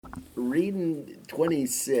reading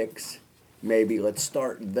 26, maybe let's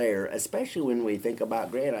start there, especially when we think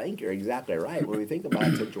about, Grant, I think you're exactly right. When we think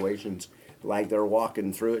about situations like they're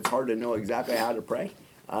walking through, it's hard to know exactly how to pray.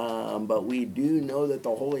 But we do know that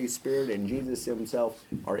the Holy Spirit and Jesus himself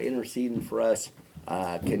are interceding for us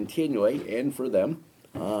continually and for them,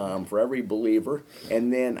 for every believer.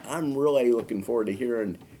 And then I'm really looking forward to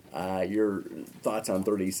hearing your thoughts on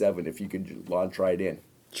 37, if you could launch right in.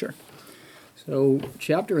 Sure. So,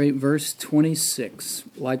 chapter 8, verse 26.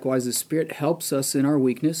 Likewise, the Spirit helps us in our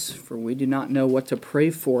weakness, for we do not know what to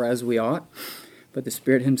pray for as we ought, but the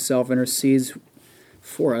Spirit himself intercedes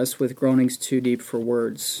for us with groanings too deep for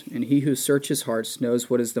words. And he who searches hearts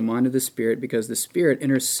knows what is the mind of the Spirit, because the Spirit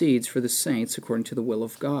intercedes for the saints according to the will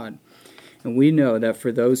of God. And we know that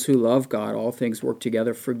for those who love God, all things work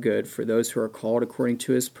together for good, for those who are called according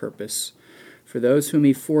to his purpose. For those whom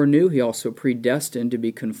he foreknew, he also predestined to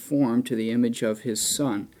be conformed to the image of his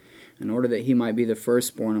Son, in order that he might be the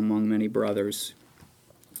firstborn among many brothers.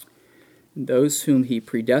 And those whom he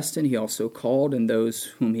predestined, he also called, and those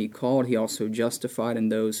whom he called, he also justified, and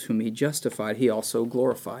those whom he justified, he also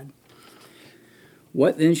glorified.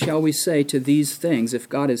 What then shall we say to these things? If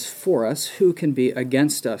God is for us, who can be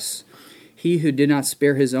against us? He who did not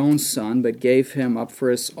spare his own Son, but gave him up for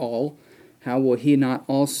us all, how will he not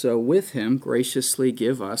also with him graciously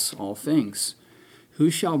give us all things? Who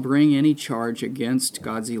shall bring any charge against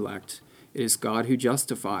God's elect? It is God who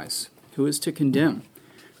justifies. Who is to condemn?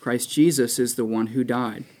 Christ Jesus is the one who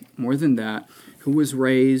died. More than that, who was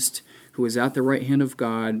raised, who is at the right hand of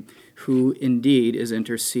God, who indeed is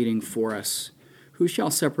interceding for us. Who shall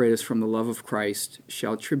separate us from the love of Christ?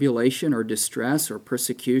 Shall tribulation or distress or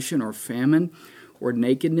persecution or famine or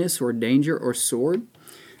nakedness or danger or sword?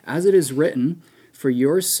 As it is written, for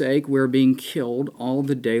your sake we are being killed all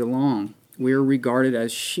the day long. We are regarded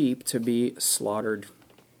as sheep to be slaughtered.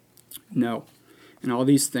 No, in all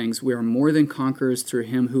these things we are more than conquerors through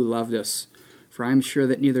him who loved us. For I am sure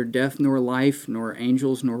that neither death nor life, nor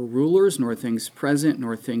angels, nor rulers, nor things present,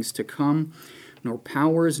 nor things to come, nor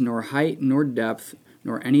powers, nor height, nor depth,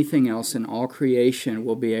 nor anything else in all creation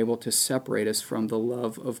will be able to separate us from the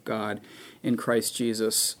love of God in Christ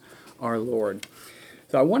Jesus our Lord.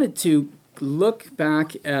 So I wanted to look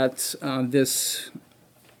back at this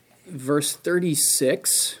verse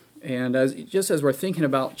 36, and just as we're thinking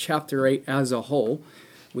about chapter 8 as a whole,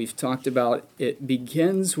 we've talked about it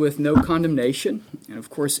begins with no condemnation, and of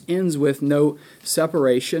course ends with no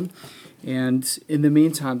separation. And in the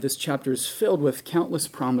meantime, this chapter is filled with countless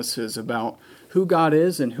promises about who God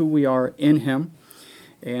is and who we are in him.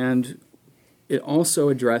 And it also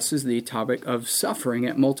addresses the topic of suffering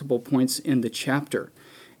at multiple points in the chapter.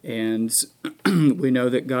 And we know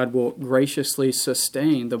that God will graciously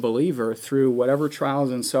sustain the believer through whatever trials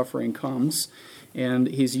and suffering comes. And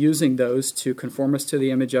he's using those to conform us to the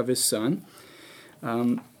image of his Son.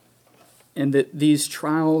 And that these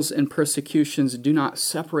trials and persecutions do not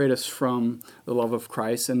separate us from the love of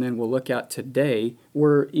Christ. And then we'll look at today,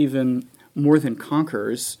 we're even more than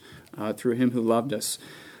conquerors through him who loved us.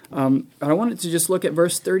 But I wanted to just look at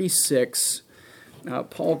verse 36.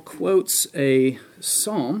 Paul quotes a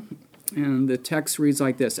psalm, and the text reads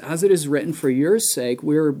like this: As it is written, for your sake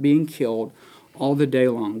we are being killed all the day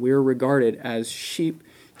long. We are regarded as sheep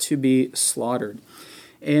to be slaughtered.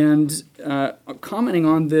 And commenting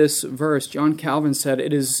on this verse, John Calvin said,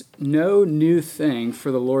 it is no new thing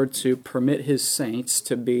for the Lord to permit his saints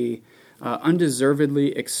to be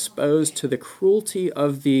undeservedly exposed to the cruelty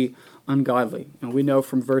of the ungodly. And we know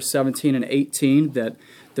from verse 17 and 18 that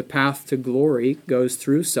the path to glory goes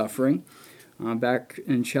through suffering. Back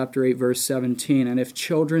in chapter 8, verse 17, and if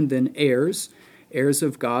children, then heirs, heirs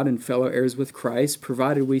of God and fellow heirs with Christ,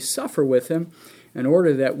 provided we suffer with him, in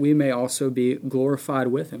order that we may also be glorified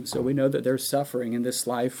with him. So we know that there's suffering in this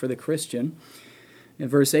life for the Christian. In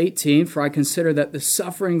verse 18, for I consider that the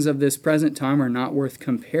sufferings of this present time are not worth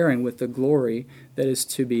comparing with the glory that is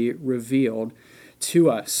to be revealed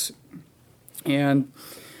to us. And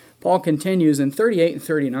Paul continues in 38 and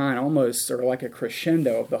 39, almost sort of like a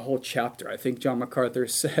crescendo of the whole chapter. I think John MacArthur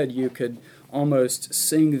said you could almost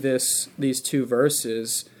sing these two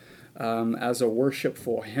verses as a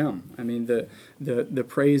worshipful hymn. I mean, the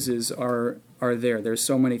praises are there. There's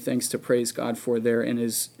so many things to praise God for there in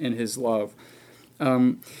His love.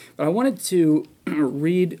 But I wanted to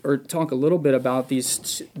read or talk a little bit about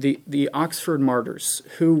the Oxford martyrs,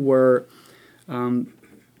 who were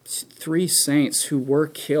three saints who were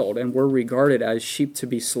killed and were regarded as sheep to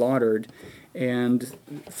be slaughtered. And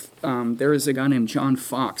there is a guy named John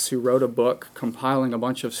Foxe who wrote a book compiling a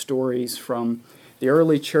bunch of stories from the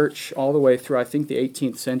early church all the way through, I think, the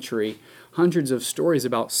 18th century hundreds of stories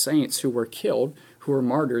about saints who were killed, who were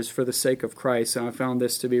martyrs for the sake of Christ. And I found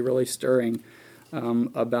this to be really stirring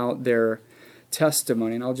about their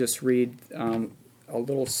testimony. And I'll just read a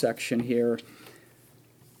little section here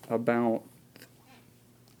about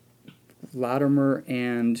Latimer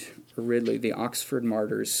and Ridley, the Oxford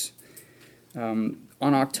martyrs. On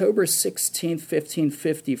October 16,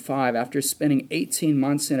 1555, after spending 18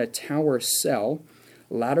 months in a tower cell,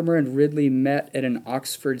 Latimer and Ridley met at an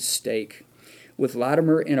Oxford stake. With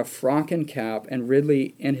Latimer in a frock and cap and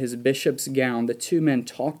Ridley in his bishop's gown, the two men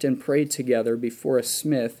talked and prayed together before a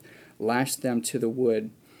smith lashed them to the wood.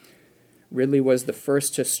 Ridley was the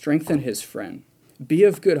first to strengthen his friend. "Be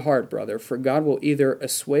of good heart, brother, for God will either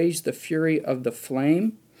assuage the fury of the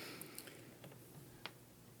flame..."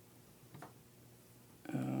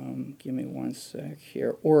 Give me one sec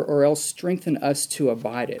here. Or else strengthen us to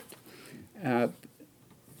abide it.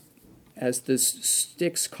 As the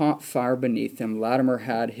sticks caught fire beneath him, Latimer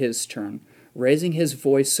had his turn. Raising his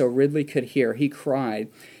voice so Ridley could hear, he cried,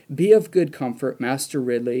 "Be of good comfort, Master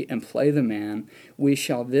Ridley, and play the man. We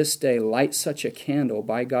shall this day light such a candle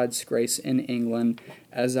by God's grace in England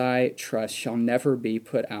as I trust shall never be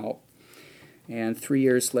put out." And 3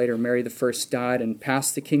 years later, Mary I died and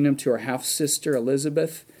passed the kingdom to her half-sister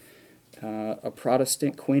Elizabeth, a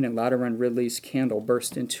Protestant queen, and Latimer and Ridley's candle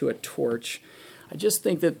burst into a torch. I just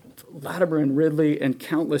think that Latimer and Ridley and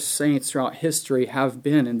countless saints throughout history have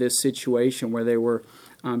been in this situation where they were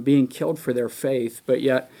being killed for their faith, but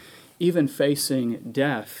yet even facing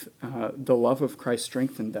death, the love of Christ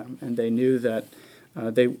strengthened them, and they knew that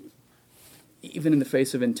they, even in the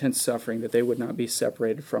face of intense suffering, that they would not be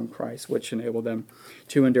separated from Christ, which enabled them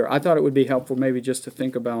to endure. I thought it would be helpful maybe just to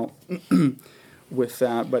think about with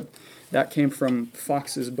that, but that came from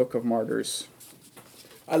Fox's Book of Martyrs.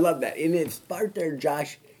 I love that. And it's part there,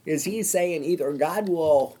 Josh, is he saying either God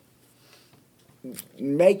will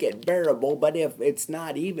make it bearable, but if it's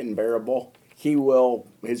not even bearable,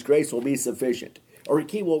 his grace will be sufficient. Or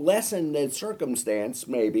he will lessen the circumstance,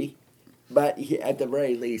 maybe, but at the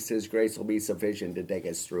very least, his grace will be sufficient to take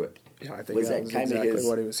us through it. Yeah, I think that was exactly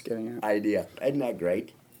what he was getting at. Idea. Isn't that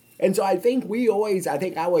great? And so I think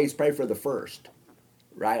I always pray for the first,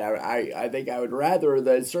 right? I think I would rather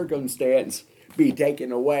the circumstance be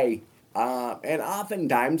taken away. And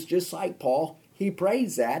oftentimes, just like Paul, he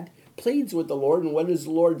prays that, pleads with the Lord, and what does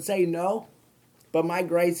the Lord say? No, but my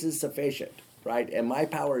grace is sufficient, right? And my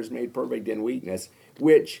power is made perfect in weakness,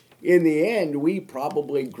 which in the end, we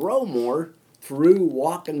probably grow more through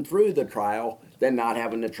walking through the trial than not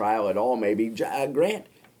having the trial at all, maybe. Grant,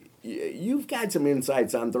 you've got some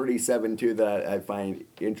insights on 37-2 that I find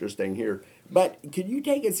interesting here. But could you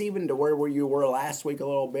take us even to where you were last week a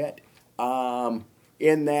little bit?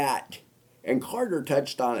 In that, and Carter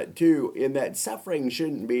touched on it too, in that suffering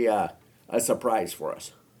shouldn't be a surprise for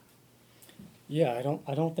us. Yeah,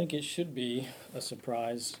 I don't think it should be a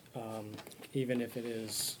surprise, even if it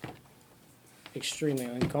is extremely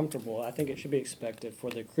uncomfortable. I think it should be expected for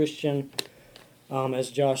the Christian,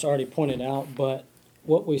 as Josh already pointed out. But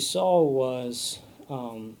what we saw was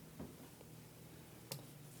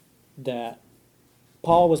that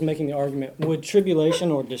Paul was making the argument, would tribulation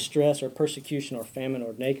or distress or persecution or famine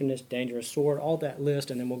or nakedness, danger or sword, all that list,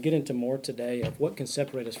 and then we'll get into more today of what can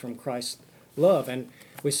separate us from Christ's love. And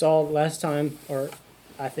we saw last time, or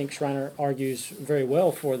I think Schreiner argues very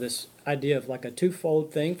well for this idea of like a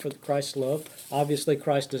twofold thing for Christ's love. Obviously,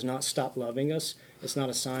 Christ does not stop loving us. It's not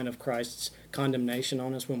a sign of Christ's condemnation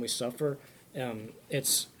on us when we suffer.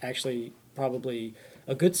 It's actually probably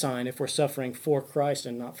a good sign if we're suffering for Christ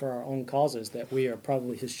and not for our own causes, that we are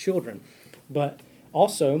probably his children. But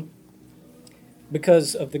also,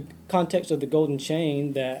 because of the context of the golden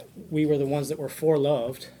chain, that we were the ones that were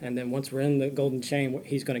foreloved, and then once we're in the golden chain,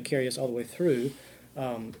 he's going to carry us all the way through.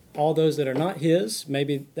 All those that are not his,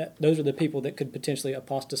 maybe those are the people that could potentially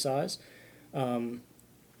apostatize,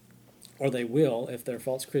 or they will if they're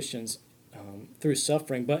false Christians through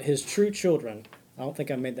suffering. But his true children, I don't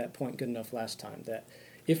think I made that point good enough last time, that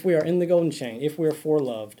if we are in the golden chain, if we are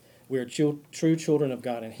foreloved, we are true children of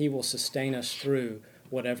God, and he will sustain us through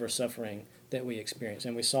whatever suffering that we experience.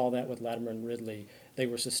 And we saw that with Latimer and Ridley. They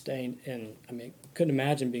were sustained, and couldn't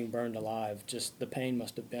imagine being burned alive. Just the pain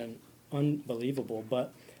must have been unbelievable,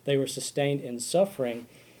 but they were sustained in suffering.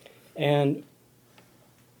 And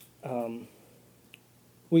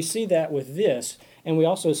we see that with this, and we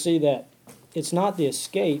also see that it's not the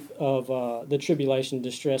escape of the tribulation,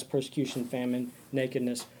 distress, persecution, famine,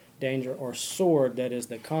 nakedness, danger, or sword that is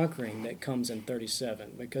the conquering that comes in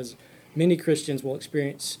 37, because many Christians will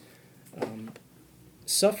experience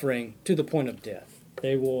suffering to the point of death.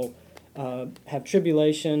 They will have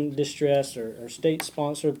tribulation, distress, or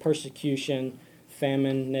state-sponsored persecution,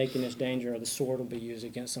 famine, nakedness, danger, or the sword will be used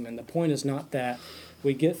against them. And the point is not that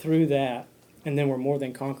we get through that and then we're more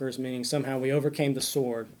than conquerors, meaning somehow we overcame the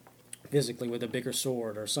sword physically with a bigger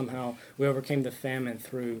sword, or somehow we overcame the famine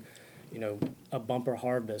through, a bumper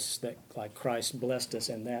harvest that like Christ blessed us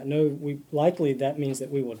in that. No, that means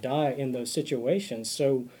that we will die in those situations.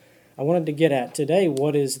 So I wanted to get at today,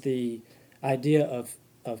 what is the idea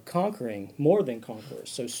of conquering more than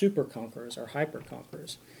conquerors, so super conquerors or hyper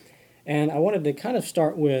conquerors. And I wanted to kind of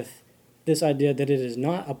start with this idea that it is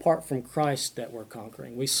not apart from Christ that we're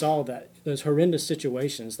conquering. We saw that those horrendous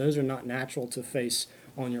situations, those are not natural to face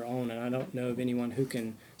on your own, and I don't know of anyone who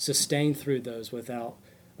can sustain through those without,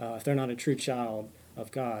 if they're not a true child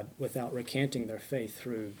of God, without recanting their faith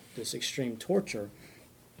through this extreme torture.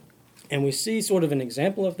 And we see sort of an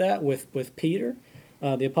example of that with Peter.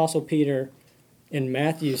 The Apostle Peter in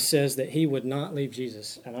Matthew says that he would not leave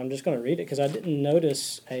Jesus. And I'm just going to read it because I didn't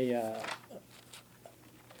notice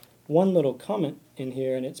one little comment in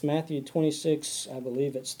here, and it's Matthew 26, I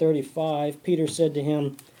believe it's 35. Peter said to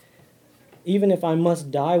him, "Even if I must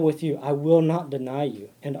die with you, I will not deny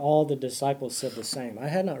you." And all the disciples said the same. I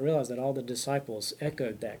had not realized that all the disciples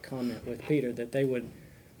echoed that comment with Peter, that they would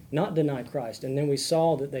not deny Christ. And then we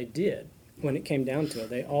saw that they did when it came down to it.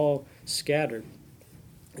 They all scattered,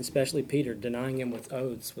 especially Peter, denying him with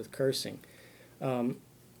oaths, with cursing.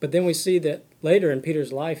 But then we see that later in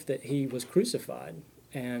Peter's life that he was crucified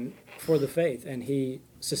and for the faith, and he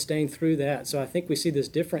sustained through that. So I think we see this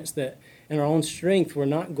difference that in our own strength, we're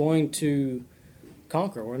not going to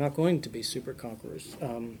conquer. We're not going to be super conquerors.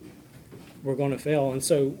 We're going to fail. And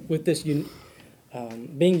so with this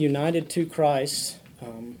being united to Christ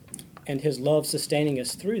and his love sustaining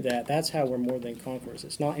us through that, that's how we're more than conquerors.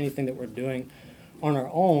 It's not anything that we're doing on our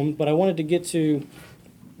own, but I wanted to get to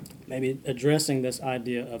maybe addressing this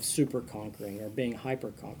idea of super conquering or being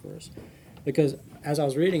hyper conquerors. Because as I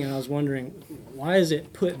was reading it, I was wondering, why is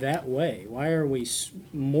it put that way? Why are we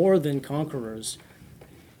more than conquerors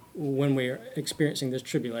when we're experiencing this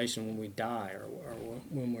tribulation, when we die, or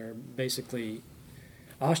when we're basically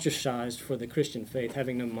ostracized for the Christian faith,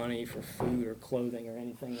 having no money for food or clothing or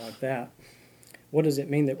anything like that? What does it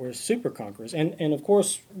mean that we're super conquerors? And of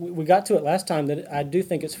course, we got to it last time that I do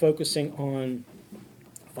think it's focusing on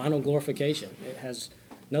final glorification. It has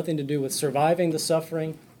nothing to do with surviving the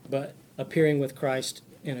suffering, but appearing with Christ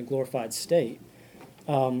in a glorified state.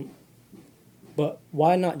 But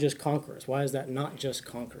why not just conquerors? Why is that not just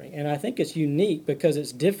conquering? And I think it's unique because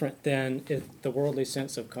it's different than the worldly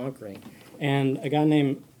sense of conquering. And a guy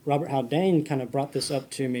named Robert Haldane kind of brought this up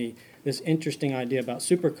to me, this interesting idea about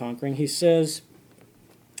super conquering. He says,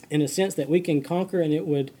 in a sense, that we can conquer and it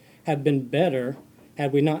would have been better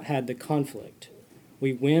had we not had the conflict.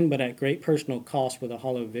 We win, but at great personal cost with a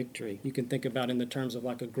hollow victory. You can think about it in the terms of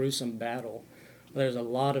like a gruesome battle. There's a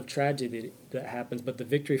lot of tragedy that happens, but the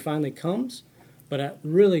victory finally comes, but at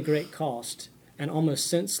really great cost and almost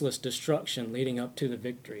senseless destruction leading up to the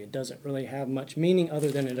victory. It doesn't really have much meaning other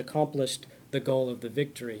than it accomplished the goal of the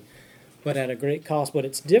victory, but at a great cost. But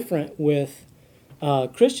it's different with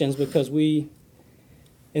Christians because we,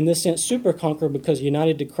 in this sense, super conquer because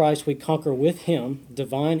united to Christ, we conquer with him.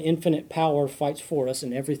 Divine infinite power fights for us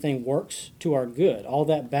and everything works to our good. All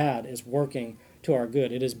that bad is working to our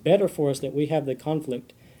good. It is better for us that we have the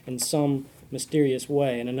conflict in some mysterious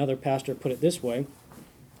way. And another pastor put it this way: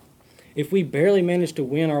 if we barely manage to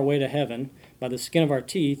win our way to heaven by the skin of our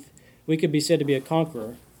teeth, we could be said to be a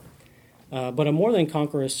conqueror. But a more than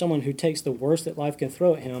conqueror is someone who takes the worst that life can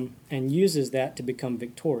throw at him and uses that to become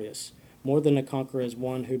victorious. More than a conqueror is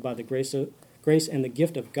one who, by the grace and the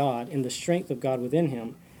gift of God, and the strength of God within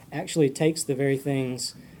him, actually takes the very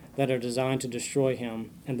things that are designed to destroy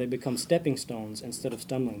him, and they become stepping stones instead of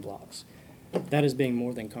stumbling blocks. That is being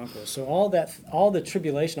more than conquerors. So all the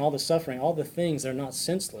tribulation, all the suffering, all the things, they're not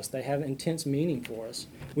senseless. They have intense meaning for us.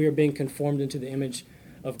 We are being conformed into the image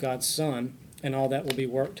of God's Son, and all that will be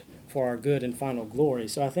worked for our good and final glory.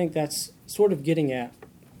 So I think that's sort of getting at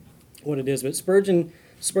what it is. But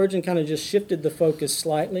Spurgeon kind of just shifted the focus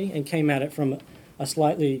slightly and came at it from a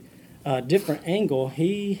slightly different angle.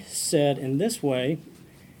 He said in this way,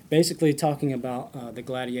 basically talking about the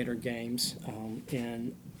gladiator games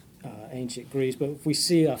in ancient Greece. But if we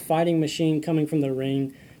see a fighting machine coming from the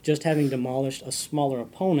ring, just having demolished a smaller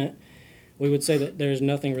opponent, we would say that there's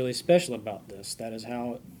nothing really special about this. That is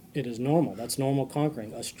how it is normal. That's normal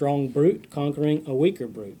conquering. A strong brute conquering a weaker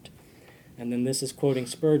brute. And then this is quoting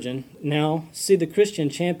Spurgeon. Now, see the Christian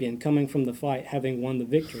champion coming from the fight, having won the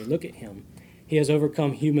victory. Look at him. He has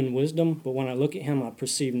overcome human wisdom, but when I look at him, I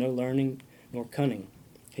perceive no learning nor cunning.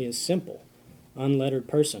 He is simple, unlettered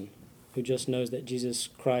person who just knows that Jesus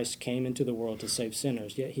Christ came into the world to save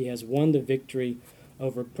sinners, yet he has won the victory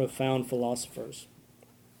over profound philosophers.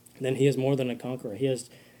 Then he is more than a conqueror. He has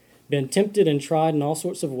been tempted and tried in all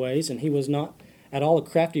sorts of ways, and he was not at all a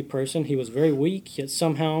crafty person. He was very weak, yet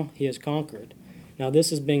somehow he has conquered. Now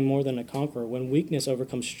this is being more than a conqueror, when weakness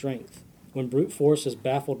overcomes strength, when brute force is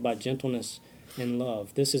baffled by gentleness and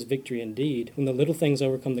love. This is victory indeed, when the little things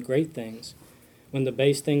overcome the great things, when the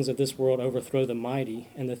base things of this world overthrow the mighty,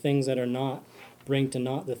 and the things that are not bring to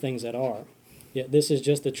naught the things that are. Yet this is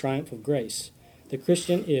just the triumph of grace. The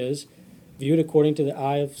Christian is, viewed according to the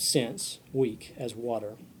eye of sense, weak as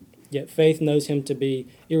water. Yet faith knows him to be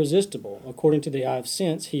irresistible. According to the eye of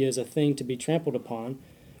sense, he is a thing to be trampled upon,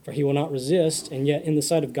 for he will not resist, and yet in the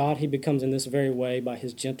sight of God he becomes in this very way, by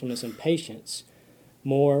his gentleness and patience,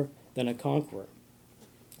 more than a conqueror.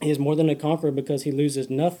 He is more than a conqueror because he loses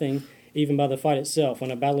nothing even by the fight itself.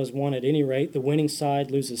 When a battle is won at any rate, the winning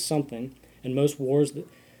side loses something. In most wars,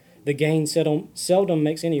 the gain seldom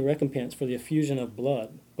makes any recompense for the effusion of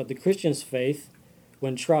blood. But the Christian's faith,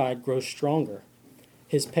 when tried, grows stronger.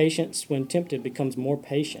 His patience, when tempted, becomes more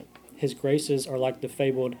patient. His graces are like the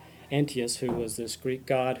fabled Antiochus, who was this Greek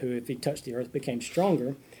god who, if he touched the earth, became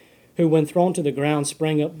stronger, who, when thrown to the ground,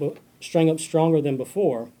 sprang up stronger than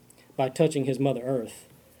before by touching his mother earth.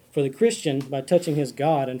 For the Christian, by touching his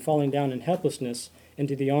God and falling down in helplessness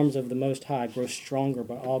into the arms of the Most High, grows stronger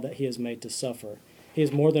by all that he is made to suffer. He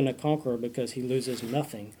is more than a conqueror because he loses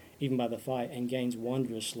nothing, even by the fight, and gains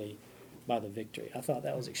wondrously by the victory. I thought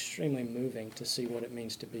that was extremely moving to see what it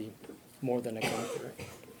means to be more than a conqueror.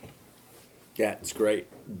 Yeah, it's great.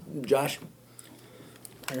 Josh?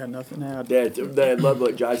 I got nothing to add. I love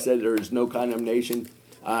what Josh said. There is no condemnation.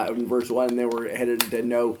 In verse 1, they were headed to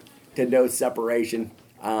no separation.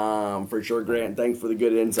 For sure, Grant. Thanks for the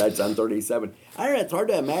good insights on 37. I don't know, it's hard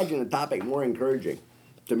to imagine a topic more encouraging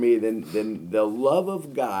to me than the love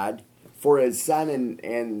of God for his son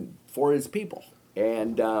and for his people.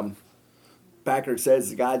 And Packer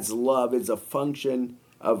says God's love is a function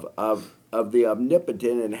of the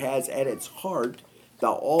omnipotent and has at its heart the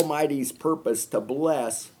Almighty's purpose to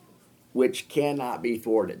bless, which cannot be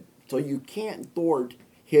thwarted. So you can't thwart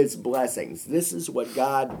his blessings. This is what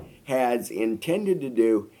God has intended to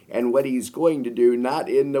do and what he's going to do, not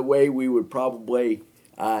in the way we would probably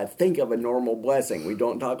think of a normal blessing. We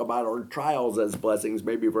don't talk about our trials as blessings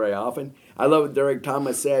maybe very often. I love what Derek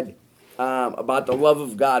Thomas said about the love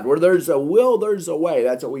of God. Where there's a will, there's a way.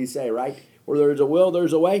 That's what we say, right? Where there's a will,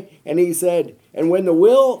 there's a way. And he said, and when the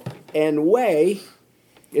will and way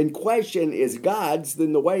in question is God's,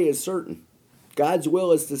 then the way is certain. God's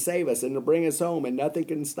will is to save us and to bring us home, and nothing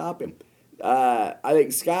can stop him. I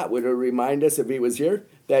think Scott would remind us, if he was here,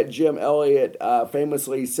 that Jim Elliot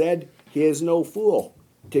famously said, he is no fool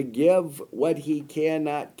to give what he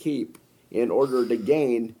cannot keep in order to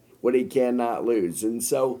gain what he cannot lose. And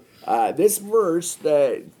so this verse,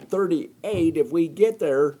 38, if we get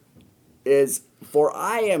there, is, for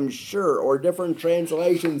I am sure, or different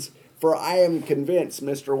translations, for I am convinced.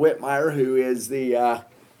 Mr. Whitmire, who is the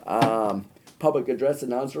public address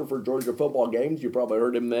announcer for Georgia football games, you probably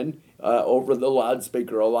heard him then over the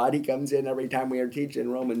loudspeaker a lot. He comes in every time we are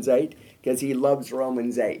teaching Romans 8 because he loves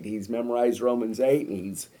Romans 8. He's memorized Romans 8,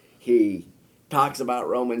 and he talks about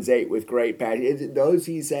Romans 8 with great passion. Those,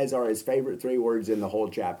 he says, are his favorite 3 words in the whole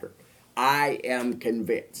chapter. I am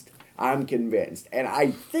convinced. I'm convinced. And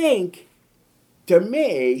I think, to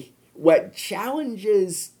me, what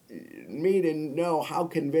challenges me to know how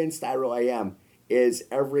convinced I really am is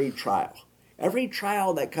every trial. Every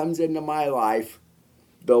trial that comes into my life,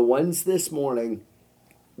 the ones this morning,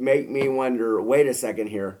 make me wonder, wait a second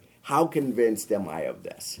here, how convinced am I of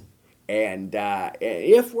this? And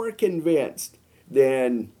if we're convinced,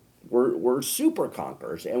 then we're super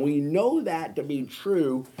conquerors. And we know that to be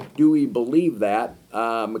true. Do we believe that?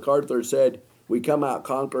 MacArthur said, we come out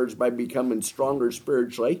conquerors by becoming stronger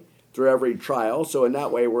spiritually through every trial. So in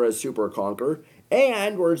that way, we're a super conqueror.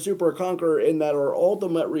 And we're a super conqueror in that our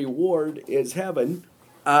ultimate reward is heaven,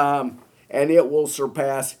 and it will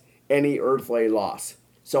surpass any earthly loss.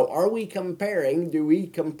 So do we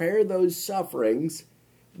compare those sufferings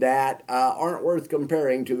that aren't worth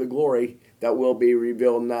comparing to the glory that will be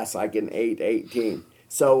revealed in us, like in 8:18?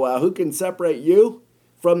 So who can separate you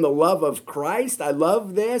from the love of Christ? I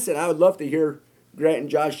love this, and I would love to hear, Grant and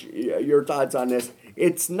Josh, your thoughts on this.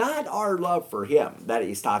 It's not our love for him that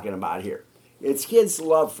he's talking about here. It's his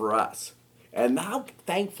love for us. And how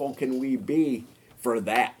thankful can we be for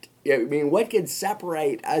that? I mean, what can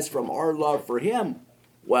separate us from our love for him?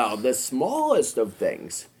 Well, the smallest of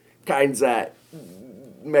things kinds that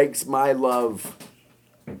makes my love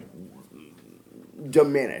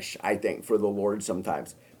diminish, I think, for the Lord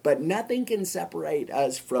sometimes. But nothing can separate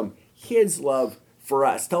us from His love for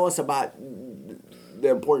us. Tell us about the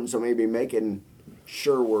importance of maybe making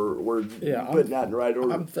sure we're putting that in the right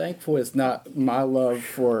order. I'm thankful it's not my love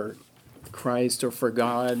for Christ or for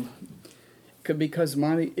God, because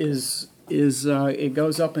mine is it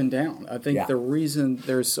goes up and down. I think the reason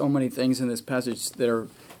there's so many things in this passage that are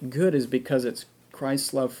good is because it's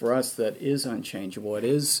Christ's love for us that is unchangeable. It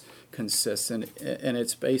is consistent, and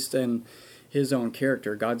it's based in His own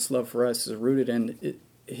character. God's love for us is rooted in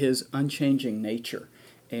His unchanging nature,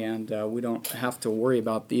 and we don't have to worry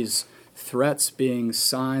about these threats being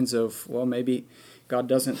signs of, well, maybe God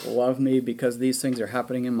doesn't love me because these things are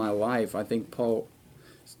happening in my life. I think Paul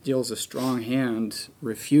deals a strong hand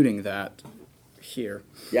refuting that here.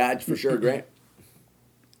 Yeah, it's for sure, Grant.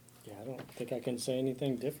 Yeah, I don't think I can say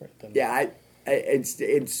anything different than Yeah,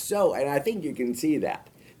 it's so, and I think you can see that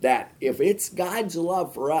if it's God's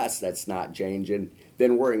love for us that's not changing,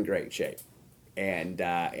 then we're in great shape, and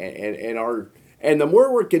the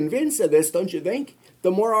more we're convinced of this, don't you think?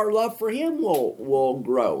 The more our love for Him will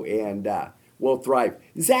grow and will thrive.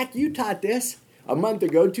 Zach, you taught this a month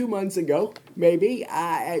ago, 2 months ago, maybe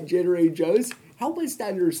at Jittery Joe's. Help us to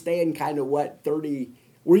understand kind of what 30.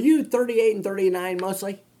 Were you 38 and 39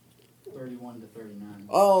 mostly? 31 to 39.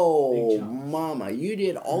 Oh, mama, you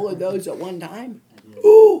did all of those at one time? I did.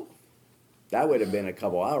 Ooh, that would have been a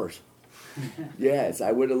couple hours. Yes,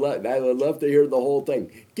 I would love to hear the whole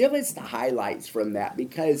thing. Give us the highlights from that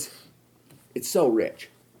because it's so rich.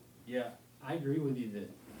 Yeah, I agree with you that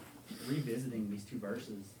revisiting these two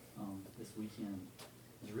verses this weekend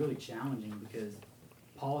is really challenging because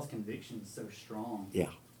Paul's conviction is so strong. Yeah.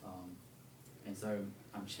 And so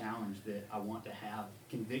I'm challenged that I want to have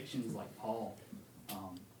convictions like Paul.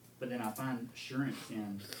 But then I find assurance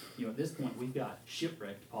in, at this point we've got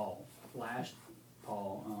shipwrecked Paul, flashed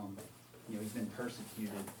Paul. He's been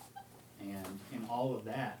persecuted. And in all of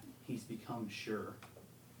that, he's become sure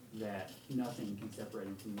that nothing can separate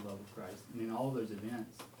him from the love of Christ. And in all of those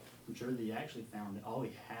events, I'm sure that he actually found that all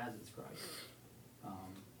he has is Christ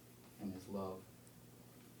and His love.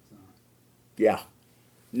 So. Yeah.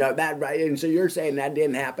 No, that right. And so you're saying that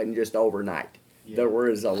didn't happen just overnight. Yeah. There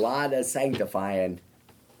was a lot of sanctifying.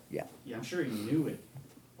 Yeah. Yeah, I'm sure he knew it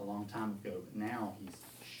a long time ago, but now he's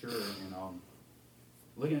sure. And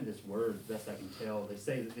looking at this word, best I can tell, they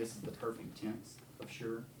say that this is the perfect tense of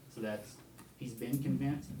sure. So that's he's been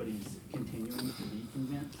convinced, but he's continuing to be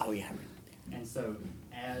convinced. Oh, yeah. And so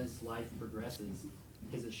as life progresses,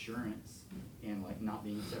 his assurance in not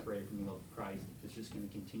being separated from the love of Christ is just going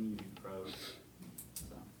to continue to grow.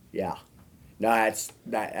 So. Yeah. No,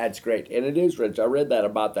 that's great. And it is rich. I read that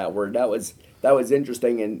about that word. That was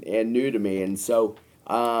interesting and new to me. And so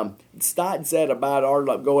Stott said about our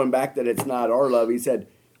love, going back that it's not our love, he said,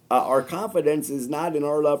 our confidence is not in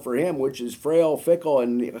our love for Him, which is frail, fickle,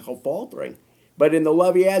 and faltering, but in the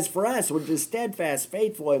love He has for us, which is steadfast,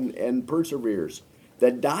 faithful, and perseveres.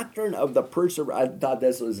 The doctrine of the I thought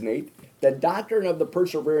this was neat. The doctrine of the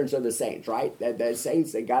perseverance of the saints, right? That the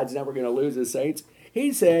saints, that God's never going to lose His saints.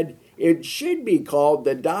 He said it should be called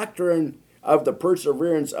the doctrine of the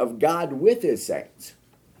perseverance of God with His saints,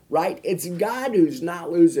 right? It's God who's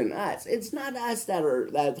not losing us. It's not us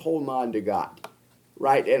that hold on to God,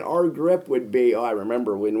 right? And our grip would be, I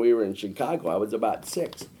remember when we were in Chicago, I was about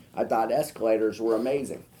 6. I thought escalators were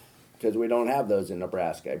amazing because we don't have those in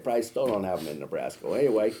Nebraska. I probably still don't have them in Nebraska. Well,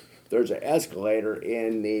 anyway, there's an escalator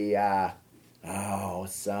in the,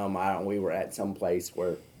 we were at some place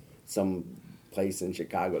in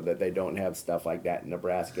Chicago that they don't have stuff like that in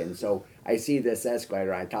Nebraska. And so I see this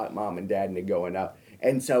escalator. I taught Mom and Dad into going up.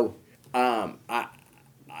 And so I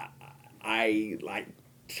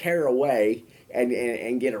tear away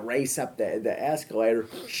and get a race up the escalator.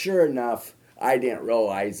 Sure enough, I didn't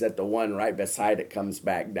realize that the one right beside it comes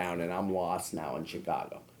back down, and I'm lost now in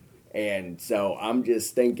Chicago. And so I'm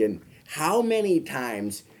just thinking, how many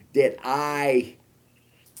times did I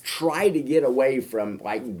try to get away from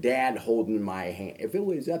Dad holding my hand? If it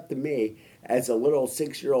was up to me as a little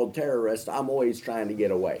 6-year-old terrorist, I'm always trying to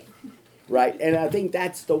get away, right? And I think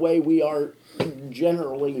that's the way we are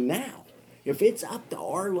generally now. If it's up to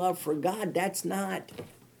our love for God, that's not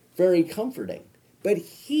very comforting. But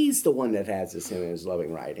He's the one that has us in His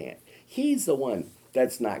loving right hand. He's the one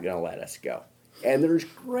that's not going to let us go. And there's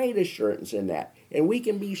great assurance in that. And we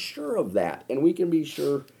can be sure of that. And we can be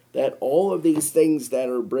sure that all of these things that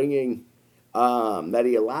are bringing, that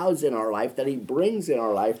He allows in our life, that He brings in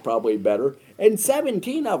our life, probably better. And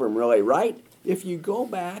 17 of them, really, right? If you go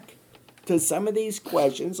back to some of these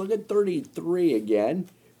questions, look at 33 again.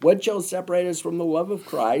 What shall separate us from the love of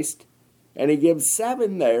Christ? And he gives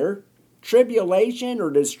 7 there. Tribulation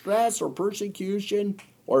or distress or persecution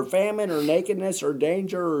or famine or nakedness or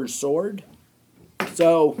danger or sword.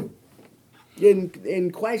 So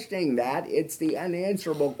in questioning that, it's the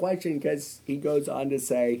unanswerable question, because he goes on to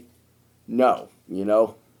say, no,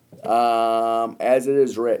 as it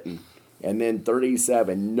is written. And then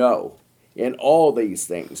 37, no. In all these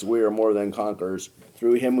things, we are more than conquerors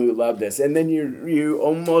through him who loved us. And then you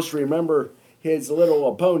almost remember his little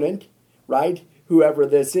opponent, right? Whoever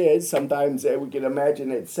this is, sometimes we can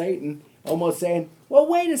imagine it's Satan, almost saying, well,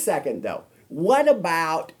 wait a second, though. What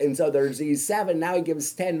about, and so there's these 7, now he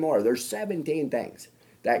gives 10 more. There's 17 things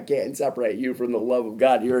that can separate you from the love of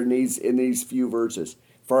God here in these few verses.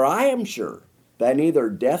 For I am sure that neither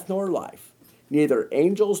death nor life, neither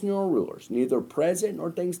angels nor rulers, neither present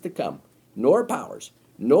nor things to come, nor powers,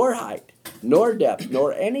 nor height, nor depth,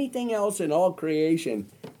 nor anything else in all creation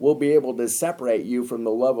will be able to separate you from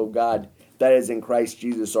the love of God that is in Christ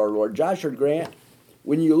Jesus our Lord. Josh or Grant,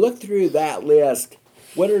 when you look through that list,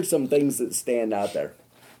 what are some things that stand out there?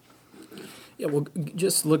 Yeah, well,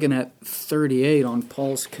 just looking at 38 on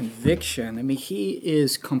Paul's conviction, I mean, he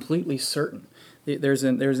is completely certain. There's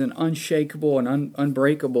an unshakable and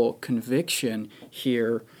unbreakable conviction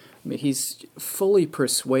here. I mean, he's fully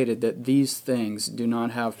persuaded that these things do not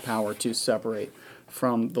have power to separate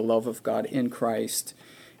from the love of God in Christ.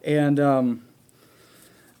 And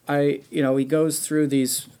he goes through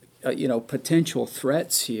these potential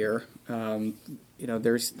threats here.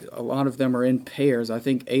 There's a lot of them are in pairs. I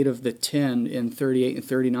think 8 of the 10 in 38 and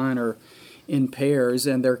 39 are in pairs,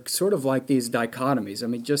 and they're sort of like these dichotomies. I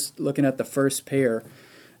mean, just looking at the first pair,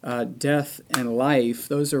 death and life,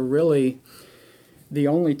 those are really the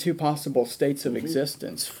only 2 possible states of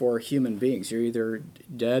existence for human beings. You're either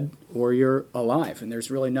dead or you're alive, and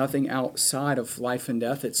there's really nothing outside of life and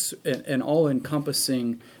death. It's an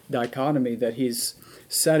all-encompassing dichotomy that he's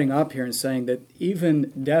setting up here and saying that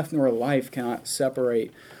even death nor life cannot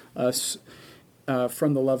separate us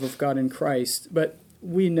from the love of God in Christ. But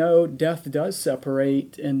we know death does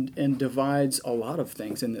separate and divides a lot of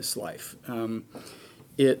things in this life.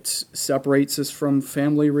 It separates us from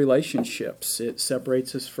family relationships. It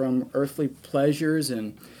separates us from earthly pleasures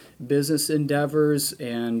and business endeavors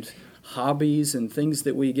and hobbies and things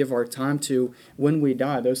that we give our time to. When we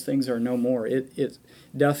die, those things are no more.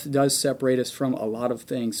 Death does separate us from a lot of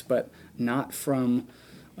things, but not from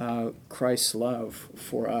Christ's love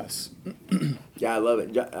for us. Yeah, I love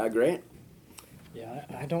it. Grant? Yeah,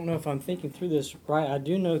 I don't know if I'm thinking through this right. I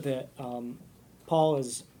do know that Paul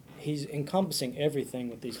he's encompassing everything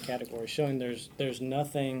with these categories, showing there's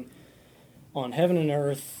nothing on heaven and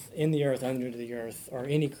earth, in the earth, under the earth, or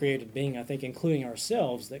any created being, I think, including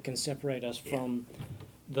ourselves, that can separate us from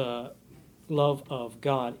the love of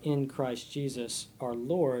God in Christ Jesus our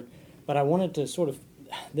Lord. But I wanted to sort of,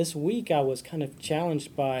 this week I was kind of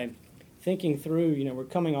challenged by thinking through, we're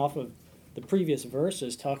coming off of the previous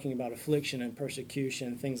verses talking about affliction and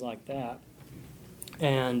persecution, things like that.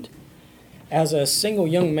 And as a single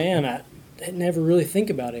young man, I never really think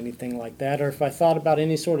about anything like that. Or if I thought about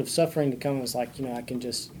any sort of suffering to come, it was like, I can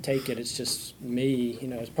just take it. It's just me.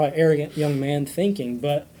 It's probably arrogant young man thinking,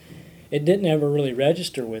 but it didn't ever really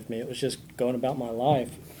register with me. It was just going about my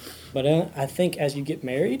life. But I think as you get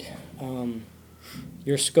married,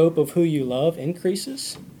 your scope of who you love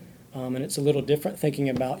increases. And it's a little different thinking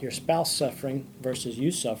about your spouse suffering versus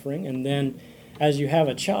you suffering. And then as you have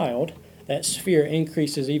a child, that sphere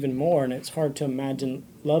increases even more, and it's hard to imagine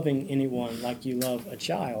loving anyone like you love a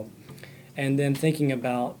child. And then thinking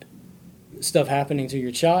about stuff happening to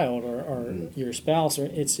your child or your spouse, or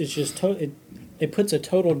it's just it puts a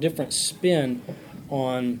total different spin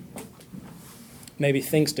on maybe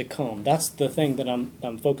things to come. That's the thing that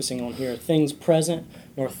I'm focusing on here. Things present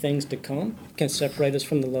nor things to come can separate us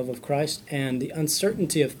from the love of Christ, and the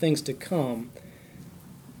uncertainty of things to come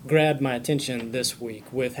grabbed my attention this week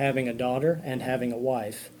with having a daughter and having a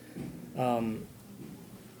wife.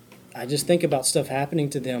 I just think about stuff happening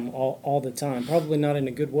to them all the time, probably not in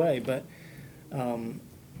a good way, but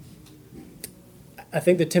I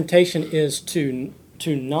think the temptation is to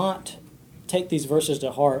not take these verses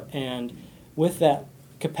to heart, and with that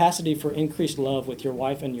capacity for increased love with your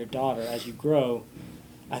wife and your daughter as you grow,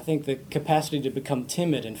 I think the capacity to become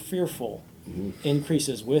timid and fearful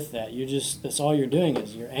increases with that. That's all you're doing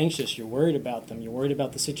is you're anxious, you're worried about them, you're worried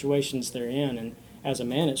about the situations they're in, and as a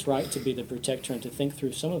man it's right to be the protector and to think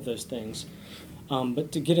through some of those things.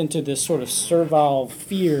 But to get into this sort of servile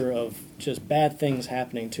fear of just bad things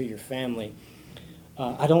happening to your family,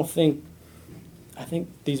 I think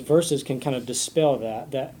these verses can kind of dispel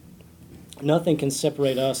that Nothing can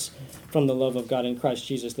separate us from the love of God in Christ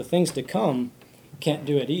Jesus. The things to come can't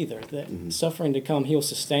do it either. The suffering to come, He'll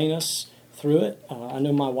sustain us through it. I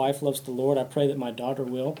know my wife loves the Lord. I pray that my daughter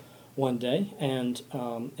will one day, and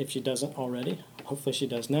if she doesn't already, hopefully she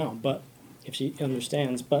does now, but if she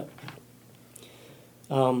understands. But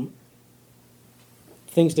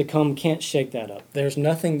things to come can't shake that up. There's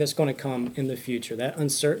nothing that's going to come in the future. That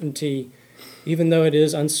uncertainty, even though it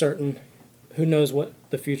is uncertain, who knows what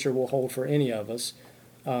the future will hold for any of us.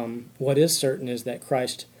 What is certain is that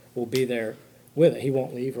Christ will be there with it. He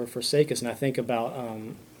won't leave or forsake us. And I think about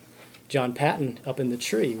John Patton up in the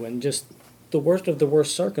tree when just the worst of the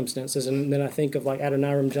worst circumstances. And then I think of like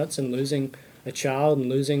Adoniram Judson losing a child and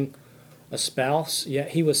losing a spouse, yet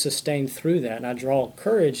he was sustained through that. And I draw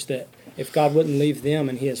courage that if God wouldn't leave them,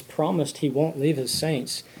 and He has promised He won't leave His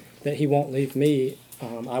saints, that He won't leave me.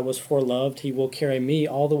 I was foreloved. He will carry me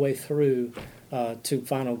all the way through to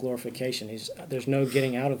final glorification. There's no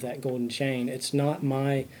getting out of that golden chain. It's not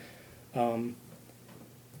my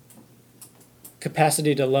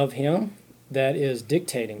capacity to love Him that is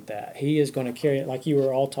dictating that. He is going to carry it, like you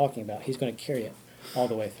were all talking about. He's going to carry it all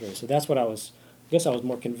the way through. So that's what I guess I was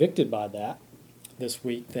more convicted by that this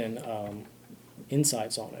week than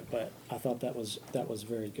insights on it. But I thought that was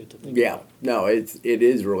very good to think about. No, it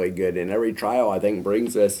is really good. And every trial, I think,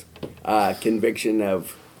 brings us conviction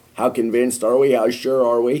of how convinced are we, how sure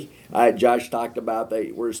are we. Josh talked about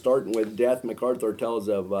that we're starting with death. MacArthur tells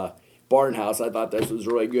of Barnhouse. I thought this was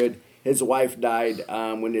really good. His wife died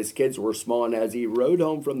when his kids were small, and as he rode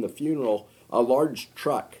home from the funeral, a large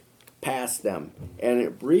truck passed them, and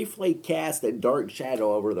it briefly cast a dark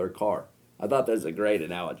shadow over their car. I thought that was a great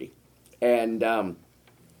analogy. And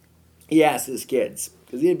he asked his kids,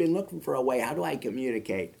 because he had been looking for a way, how do I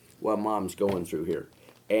communicate what Mom's going through here?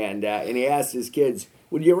 And he asked his kids,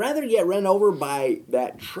 would you rather get run over by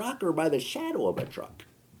that truck or by the shadow of a truck?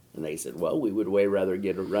 And they said, well, we would way rather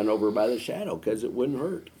get run over by the shadow because it wouldn't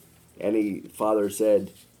hurt. And father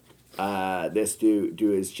said this to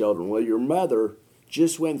his children, well, your mother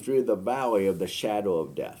just went through the valley of the shadow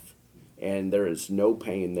of death, and there is no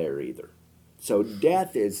pain there either. So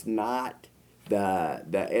death is not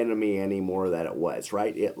the enemy anymore that it was,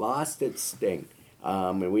 right? It lost its sting.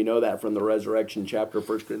 And we know that from the resurrection chapter,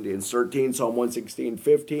 1 Corinthians 13, Psalm 116,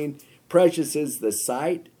 15. Precious is the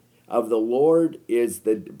sight of the Lord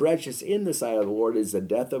precious in the sight of the Lord is the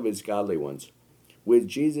death of His godly ones. With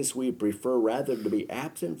Jesus, we prefer rather to be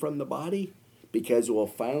absent from the body because we'll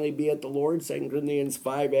finally be at the Lord, 2 Corinthians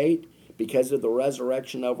 5:8. Because of the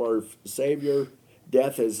resurrection of our Savior,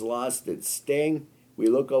 death has lost its sting. We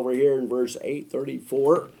look over here in verse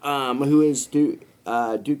 8:34. Who is to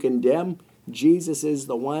condemn? Jesus is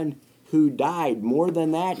the one who died. More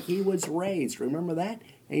than that, He was raised. Remember that?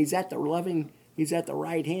 And He's at the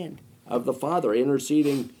right hand of the Father,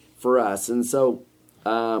 interceding for us. And so,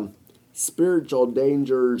 spiritual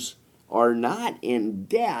dangers are not in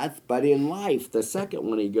death, but in life, the second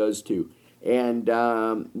one he goes to. And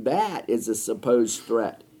that is a supposed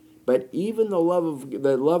threat. But even the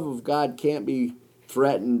love of God can't be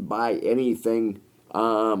threatened by anything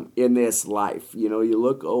in this life. You know, you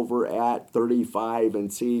look over at 35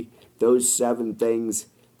 and see those 7 things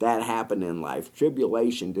that happen in life: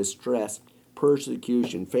 tribulation, distress,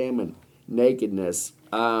 persecution, famine, nakedness.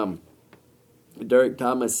 Derek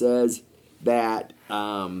Thomas says that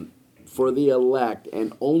for the elect,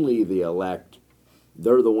 and only the elect,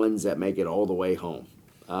 they're the ones that make it all the way home.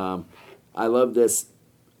 I love this,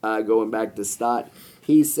 going back to Stott.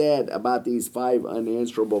 He said about these 5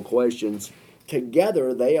 unanswerable questions,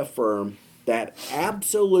 together they affirm that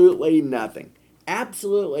absolutely nothing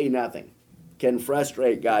can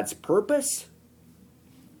frustrate God's purpose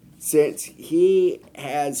since He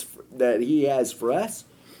has for us,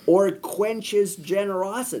 or quench His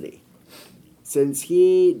generosity, since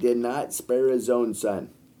He did not spare His own Son.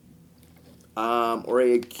 Or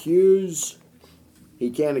He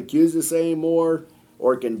can't accuse us anymore,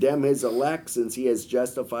 or condemn His elect, since He has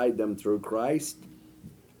justified them through Christ,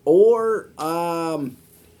 or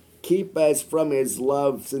keep us from His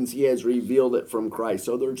love, since He has revealed it from Christ.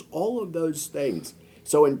 So there's all of those things.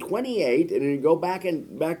 So in 28, and you go back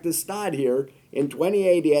to Stott here, in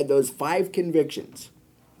 28 he had those 5 convictions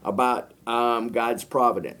about God's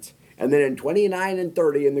providence. And then in 29 and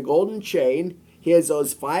 30, in the golden chain, he has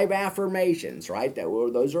those 5 affirmations, right?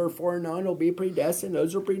 Those are foreknown, will be predestined.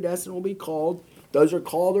 Those are predestined, will be called. Those are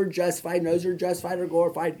called or justified. And those are justified or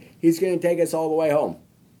glorified. He's going to take us all the way home,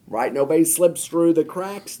 right? Nobody slips through the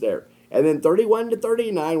cracks there. And then 31 to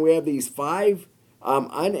 39, we have these 5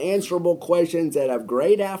 unanswerable questions that have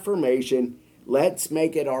great affirmation. Let's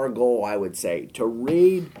make it our goal, I would say, to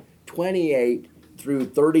read 28 through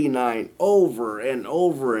 39 over and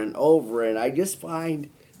over and over. And I just find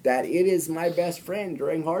that it is my best friend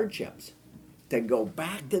during hardships to go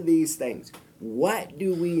back to these things. What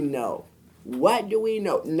do we know? What do we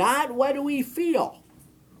know? Not what do we feel,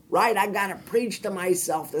 right? I got to preach to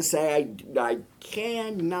myself to say I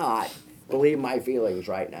cannot believe my feelings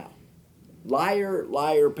right now. Liar,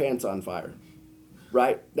 liar, pants on fire,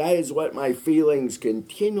 right? That is what my feelings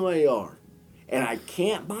continually are. And I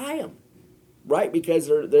can't buy them, right? Because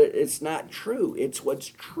it's not true. It's what's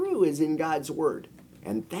true is in God's Word.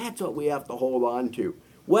 And that's what we have to hold on to.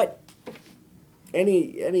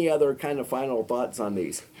 Any other kind of final thoughts on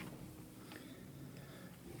these?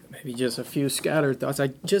 Maybe just a few scattered thoughts.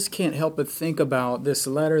 I just can't help but think about this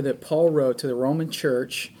letter that Paul wrote to the Roman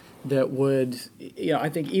church that would, I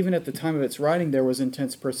think even at the time of its writing there was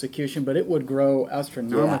intense persecution, but it would grow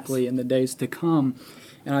astronomically in the days to come.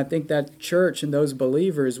 And I think that church and those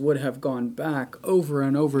believers would have gone back over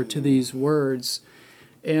and over to these words.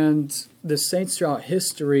 And the saints throughout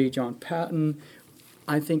history, John Patton,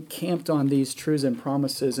 I think camped on these truths and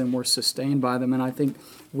promises and were sustained by them. And I think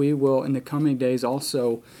we will in the coming days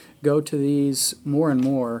also go to these more and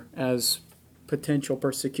more as potential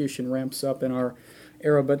persecution ramps up in our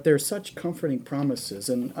era. But they're such comforting promises.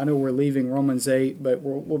 And I know we're leaving Romans 8, but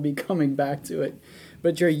we'll be coming back to it.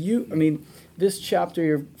 But Jerry, this chapter,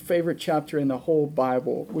 your favorite chapter in the whole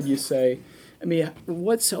Bible, would you say?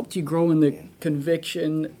 What's helped you grow in the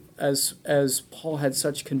conviction as Paul had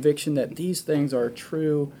such conviction that these things are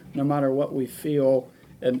true no matter what we feel?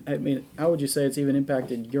 And how would you say it's even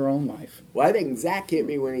impacted your own life? Well, I think Zach hit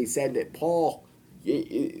me when he said that Paul,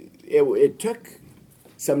 it took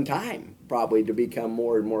some time probably to become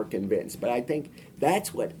more and more convinced. But I think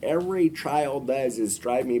that's what every trial does, is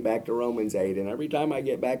drive me back to Romans 8. And every time I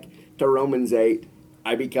get back to Romans 8,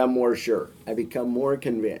 I become more sure. I become more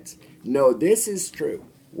convinced. No, this is true.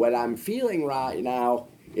 What I'm feeling right now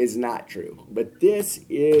is not true. But this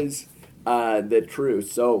is the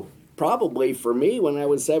truth. So probably for me, when I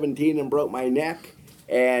was 17 and broke my neck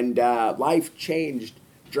and life changed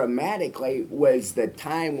dramatically, was the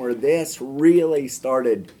time where this really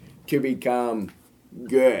started to become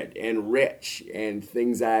good and rich and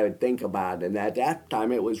things I would think about. And at that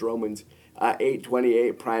time, it was Romans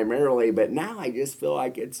 8:28 primarily. But now I just feel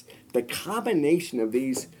like it's the combination of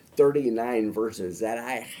these 39 verses that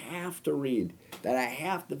I have to read, that I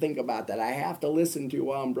have to think about, that I have to listen to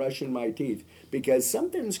while I'm brushing my teeth. Because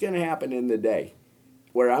something's going to happen in the day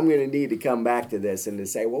where I'm going to need to come back to this and to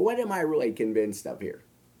say, well, what am I really convinced of here?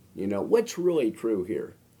 What's really true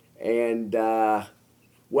here? And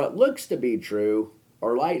what looks to be true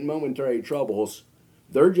are light and momentary troubles.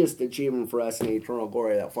 They're just achieving for us an eternal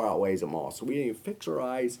glory that far outweighs them all. So we need to fix our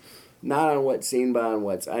eyes not on what's seen, but on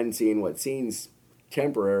what's unseen. What's seen's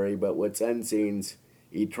temporary, but what's unseen's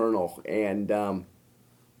eternal. And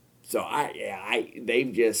so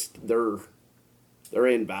they're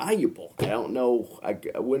invaluable. I don't know. I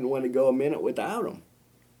wouldn't want to go a minute without them.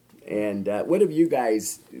 And what have you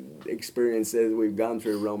guys experienced as we've gone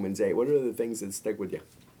through Romans 8? What are the things that stick with you?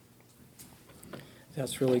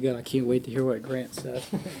 That's really good. I can't wait to hear what Grant said.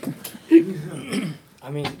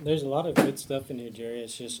 There's a lot of good stuff in here, Jerry.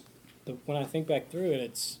 It's just, when I think back through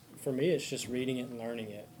it, for me, it's just reading it and learning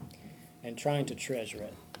it and trying to treasure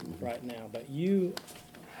it right now. But you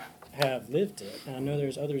have lived it, and I know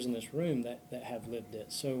there's others in this room that have lived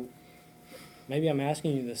it. So maybe I'm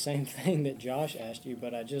asking you the same thing that Josh asked you,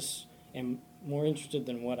 but I just am more interested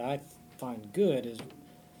than what I find good is,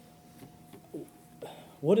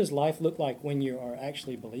 what does life look like when you are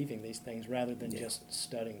actually believing these things rather than just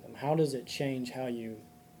studying them? How does it change how you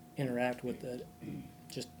interact with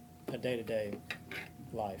just a day-to-day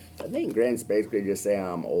life? I think Grant's basically just saying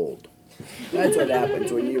I'm old. That's what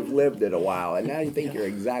happens when you've lived it a while. And now you think you're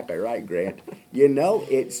exactly right, Grant.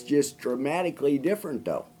 It's just dramatically different,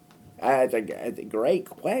 though. It's a great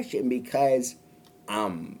question because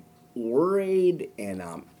I'm worried and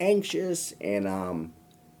I'm anxious and I'm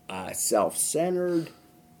self-centered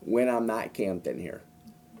when I'm not camped in here.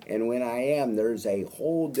 And when I am, there's a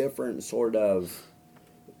whole different sort of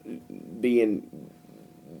being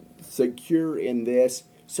secure in this.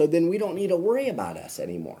 So then we don't need to worry about us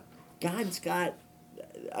anymore. God's got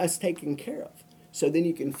us taken care of. So then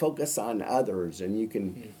you can focus on others and you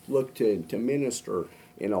can look to minister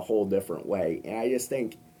in a whole different way. And I just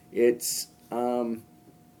think it's the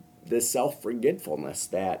self-forgetfulness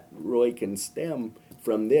that really can stem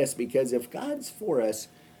from this. Because if God's for us,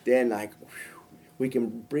 then we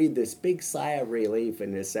can breathe this big sigh of relief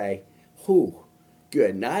and just say, whew,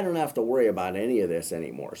 good. Now I don't have to worry about any of this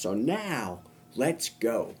anymore. So now let's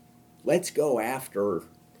go. Let's go after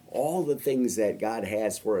all the things that God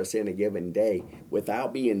has for us in a given day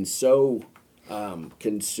without being so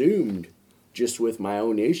consumed just with my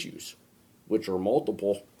own issues, which are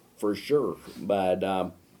multiple for sure. But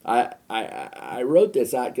I wrote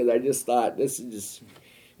this out because I just thought this is just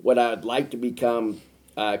what I'd like to become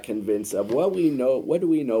convinced of. What do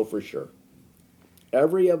we know for sure?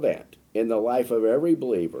 Every event in the life of every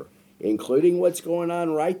believer, including what's going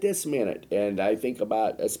on right this minute, and I think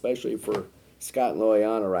about especially for Scott and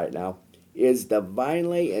Loiana right now, is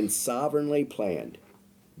divinely and sovereignly planned.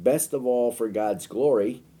 Best of all for God's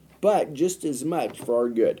glory, but just as much for our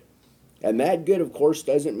good. And that good, of course,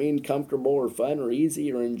 doesn't mean comfortable or fun or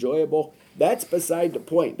easy or enjoyable. That's beside the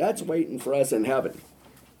point. That's waiting for us in heaven.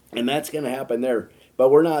 And that's going to happen there.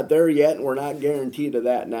 But we're not there yet, and we're not guaranteed of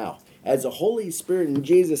that now. As the Holy Spirit and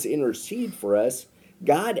Jesus intercede for us,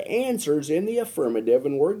 God answers in the affirmative,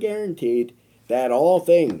 and we're guaranteed that all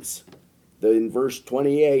things, in verse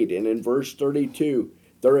 28 and in verse 32,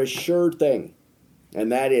 they're a sure thing.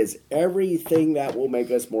 And that is everything that will make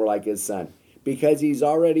us more like His Son. Because He's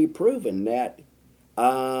already proven that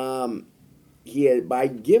by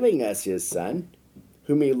giving us His Son,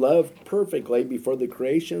 whom He loved perfectly before the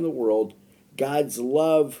creation of the world, God's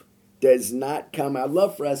love does not come. I'd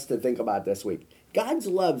love for us to think about this week. God's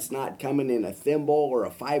love's not coming in a thimble or a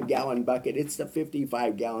 5-gallon bucket. It's the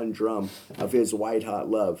 55-gallon drum of His white-hot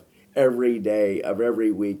love every day of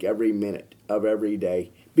every week, every minute of every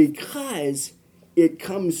day. Because it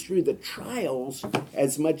comes through the trials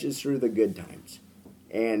as much as through the good times.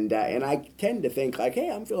 And I tend to think like,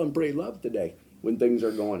 hey, I'm feeling pretty loved today when things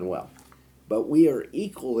are going well. But we are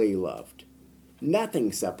equally loved.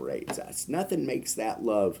 Nothing separates us. Nothing makes that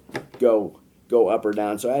love go up or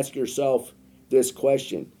down. So ask yourself this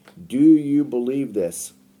question. Do you believe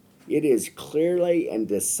this? It is clearly and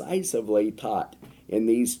decisively taught in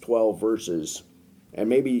these 12 verses. And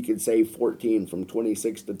maybe you could say 14 from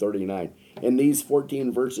 26 to 39. In these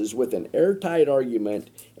 14 verses with an airtight argument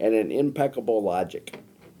and an impeccable logic.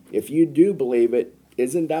 If you do believe it,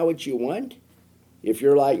 isn't that what you want? If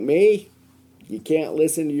you're like me, you can't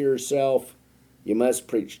listen to yourself. You must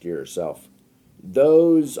preach to yourself.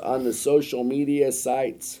 Those on the social media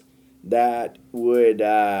sites that would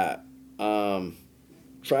try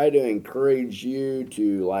to encourage you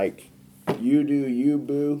to, like, you do you,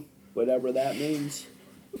 boo, whatever that means.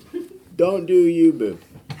 Don't do you, boo.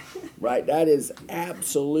 Right? That is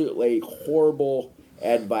absolutely horrible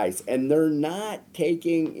advice. And they're not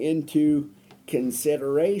taking into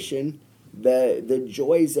consideration the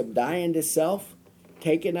joys of dying to self,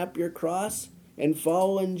 taking up your cross, and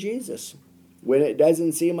following Jesus. When it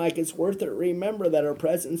doesn't seem like it's worth it, remember that our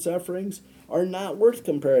present sufferings are not worth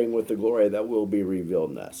comparing with the glory that will be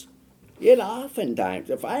revealed in us. It oftentimes,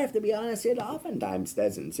 if I have to be honest, it oftentimes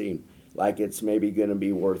doesn't seem like it's maybe going to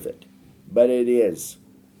be worth it. But it is.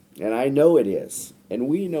 And I know it is. And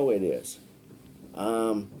we know it is.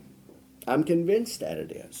 I'm convinced that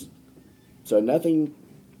it is. So nothing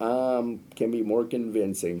can be more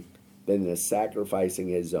convincing than the sacrificing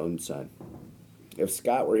His own Son. If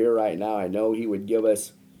Scott were here right now, I know he would give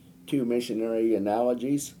us 2 missionary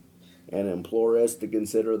analogies and implore us to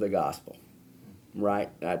consider the gospel. Right?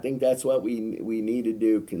 I think that's what we need to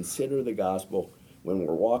do. Consider the gospel when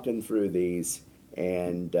we're walking through these.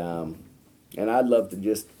 And I'd love to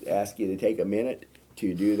just ask you to take a minute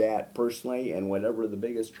to do that personally. And whatever the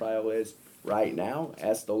biggest trial is right now,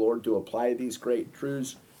 ask the Lord to apply these great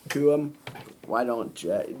truths to them. Why don't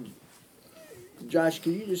Josh,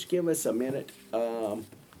 can you just give us a minute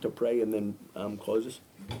to pray and then close us?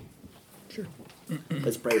 Sure.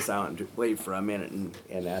 Let's pray silently for a minute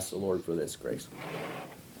and ask the Lord for this grace.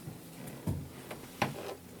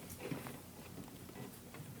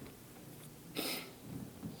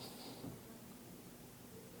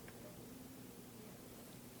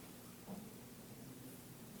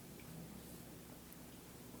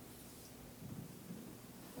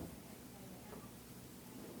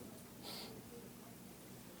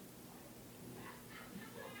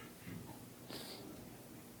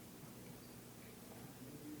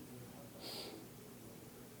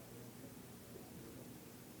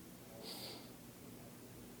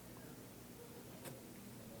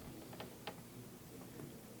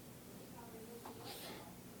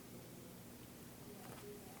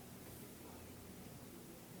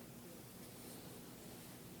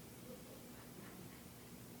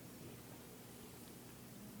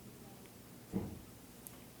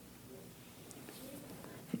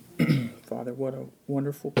 Father, what a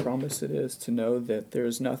wonderful promise it is to know that there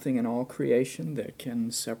is nothing in all creation that can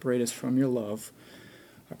separate us from your love.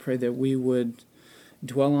 I pray that we would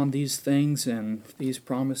dwell on these things and these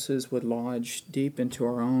promises would lodge deep into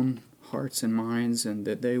our own hearts and minds, and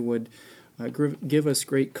that they would give us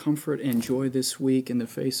great comfort and joy this week in the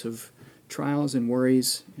face of trials and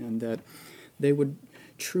worries, and that they would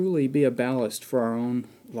truly be a ballast for our own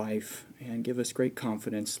life and give us great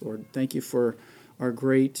confidence. Lord, thank you for our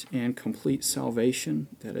great and complete salvation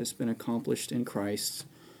that has been accomplished in Christ.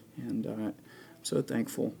 And I'm so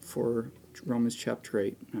thankful for Romans chapter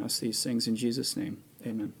 8. I ask these things in Jesus' name.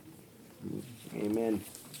 Amen. Amen.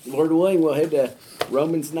 Lord willing, we'll head to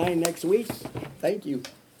Romans 9 next week. Thank you.